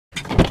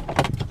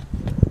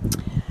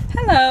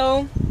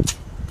Hello,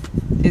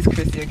 it's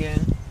Christy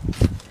again.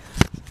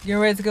 Getting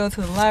ready to go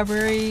to the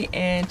library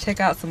and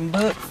check out some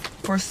books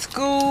for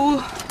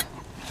school.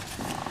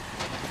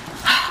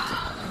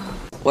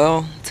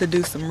 Well, to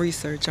do some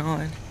research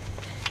on.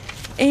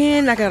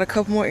 And I got a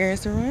couple more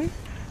errands to run.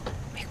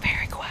 Be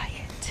very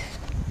quiet.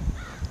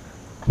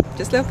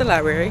 Just left the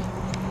library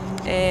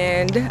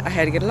and I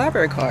had to get a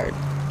library card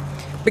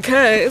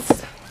because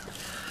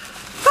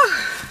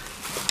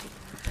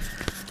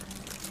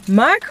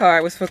my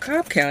card was for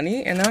Cobb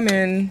County and I'm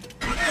in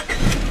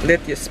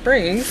Lithia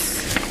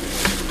Springs.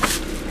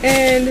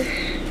 And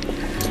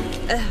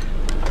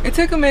it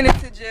took a minute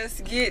to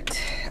just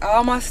get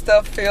all my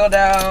stuff filled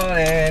out,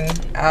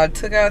 and I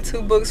took out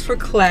 2 books for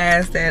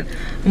class that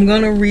I'm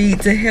gonna read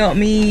to help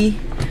me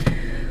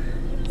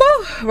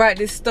write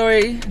this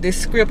story, this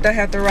script I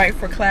have to write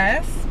for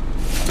class.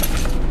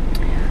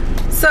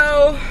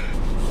 So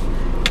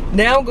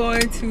now I'm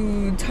going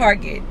to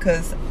Target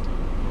because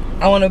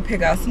I want to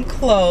pick out some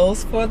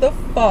clothes for the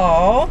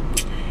fall,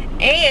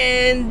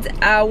 and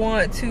I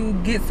want to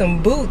get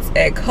some boots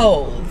at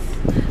Kohl's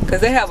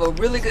because they have a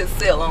really good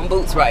sale on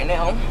boots right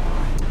now.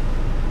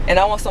 And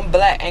I want some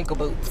black ankle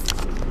boots.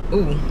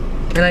 Ooh,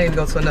 and I need to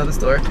go to another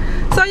store.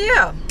 So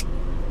yeah,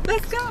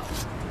 let's go.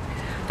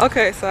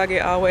 Okay, so I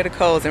get all the way to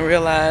Kohl's and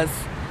realize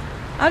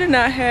I do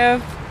not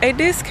have a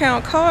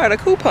discount card, a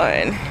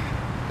coupon.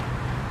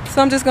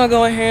 So I'm just gonna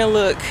go in here and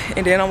look,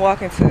 and then I'm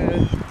walking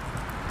to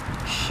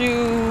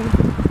Shoe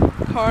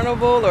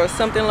Carnival or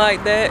something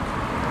like that,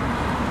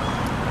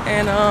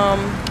 and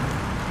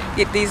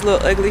get these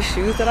little ugly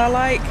shoes that I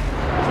like.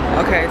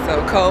 Okay,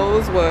 so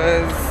Kohl's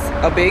was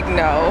a big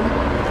no,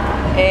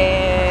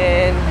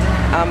 and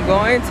I'm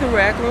going to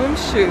Rack Room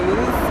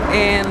Shoes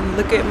and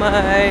look at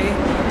my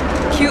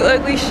cute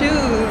ugly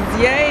shoes.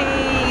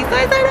 Yay! So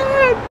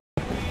excited!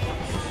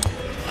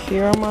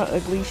 Here are my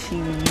ugly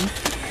shoes.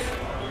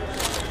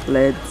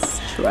 Let's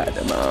try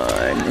them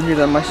on. These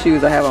are my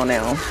shoes I have on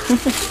now.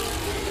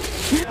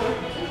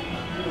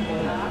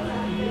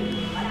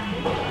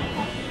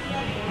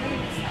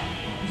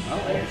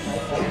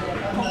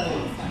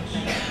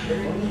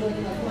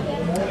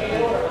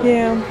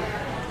 Yeah, I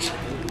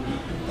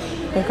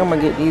think I'm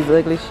gonna get these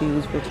ugly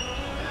shoes.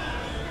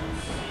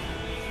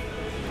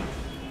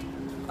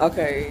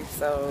 Okay,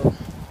 so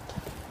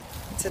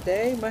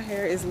today my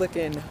hair is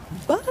looking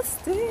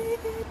busted.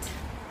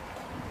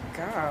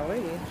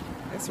 Golly,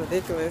 that's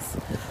ridiculous.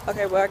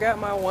 Okay, well I got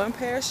my 1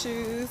 pair of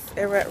shoes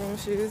at Rack Room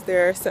Shoes.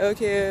 They're so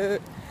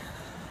cute.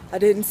 I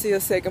didn't see a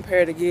second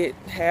pair to get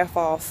half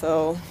off,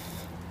 so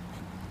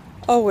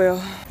oh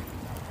well.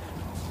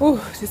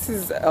 Whew, this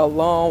is a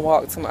long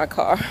walk to my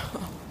car.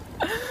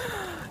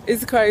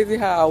 It's crazy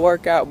how I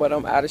work out, but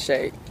I'm out of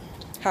shape.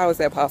 How is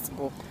that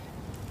possible?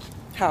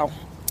 How's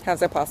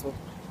that possible?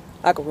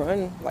 I could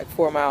run like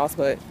 4 miles,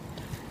 but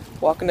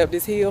walking up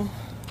this hill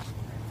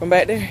from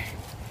back there,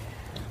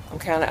 I'm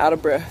kind of out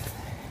of breath.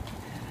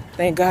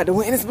 Thank God the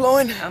wind is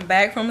blowing. I'm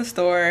back from the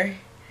store.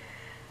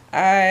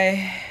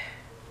 I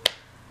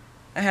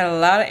had a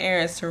lot of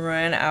errands to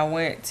run. I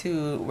went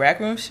to Rack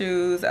Room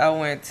Shoes. I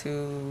went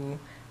to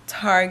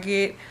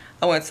Target.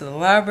 I went to the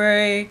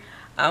library.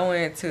 I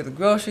went to the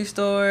grocery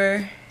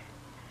store.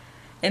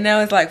 And now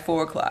it's like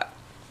 4 o'clock.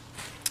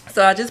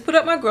 So I just put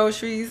up my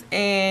groceries,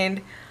 and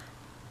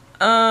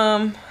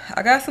I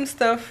got some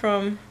stuff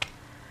from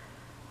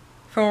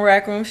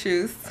Rack Room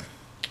Shoes.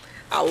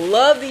 I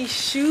love these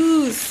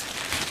shoes.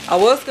 I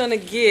was gonna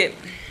get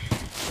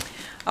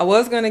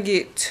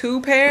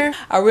 2 pair.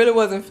 I really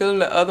wasn't feeling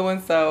the other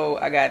one, so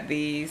I got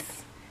these.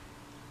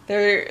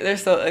 They're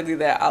so ugly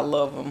that I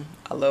love them.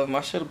 I love them.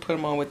 I should have put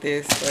them on with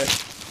this, but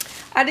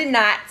I did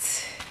not.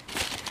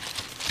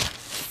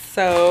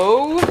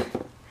 So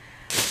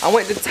I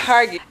went to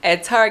Target.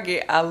 At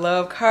Target, I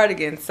love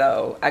cardigans,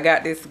 so I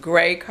got this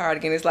gray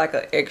cardigan. It's like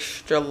an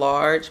extra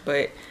large,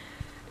 but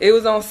it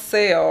was on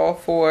sale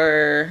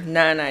for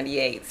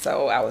 $9.98.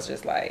 So I was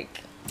just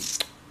like,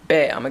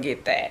 bet I'm gonna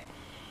get that.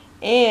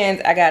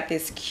 And I got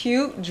this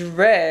cute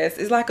dress.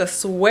 It's like a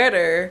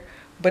sweater,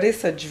 but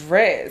it's a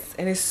dress,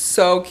 and it's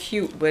so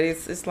cute. But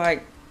it's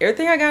like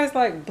everything I got is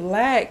like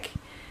black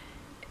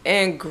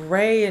and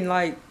gray and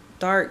like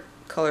dark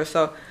color.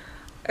 So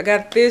I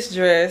got this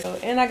dress,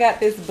 and I got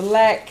this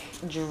black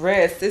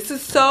dress. This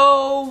is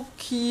so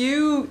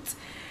cute.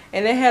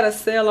 And they had a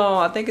sale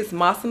on, I think it's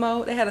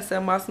Massimo. They had a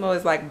sale. Massimo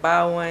is like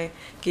buy one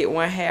get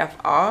one half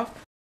off.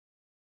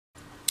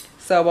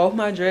 So both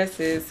my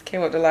dresses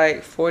came up to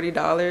like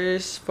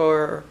 $40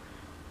 for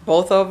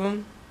both of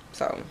them.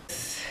 So,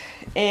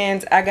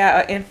 and I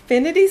got an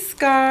infinity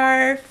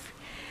scarf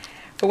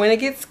for when it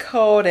gets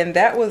cold, and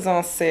that was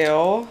on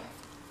sale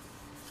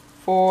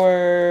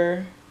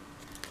for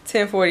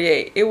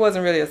 $10.48. It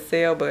wasn't really a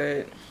sale,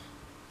 but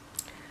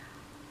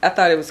I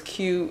thought it was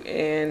cute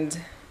and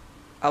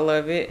I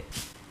love it.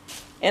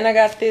 And I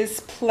got this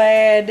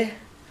plaid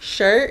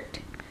shirt,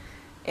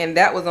 and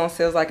that was on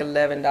sale. It was like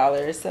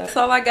 $11. So that's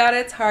all I got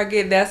at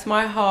Target. That's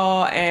my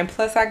haul. And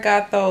plus I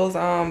got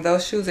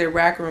those shoes at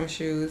Rack Room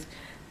Shoes,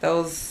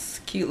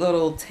 those cute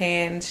little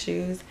tan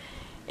shoes.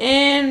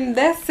 And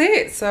that's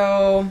it.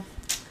 So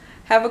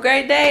have a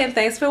great day and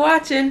thanks for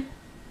watching.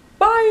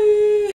 Bye.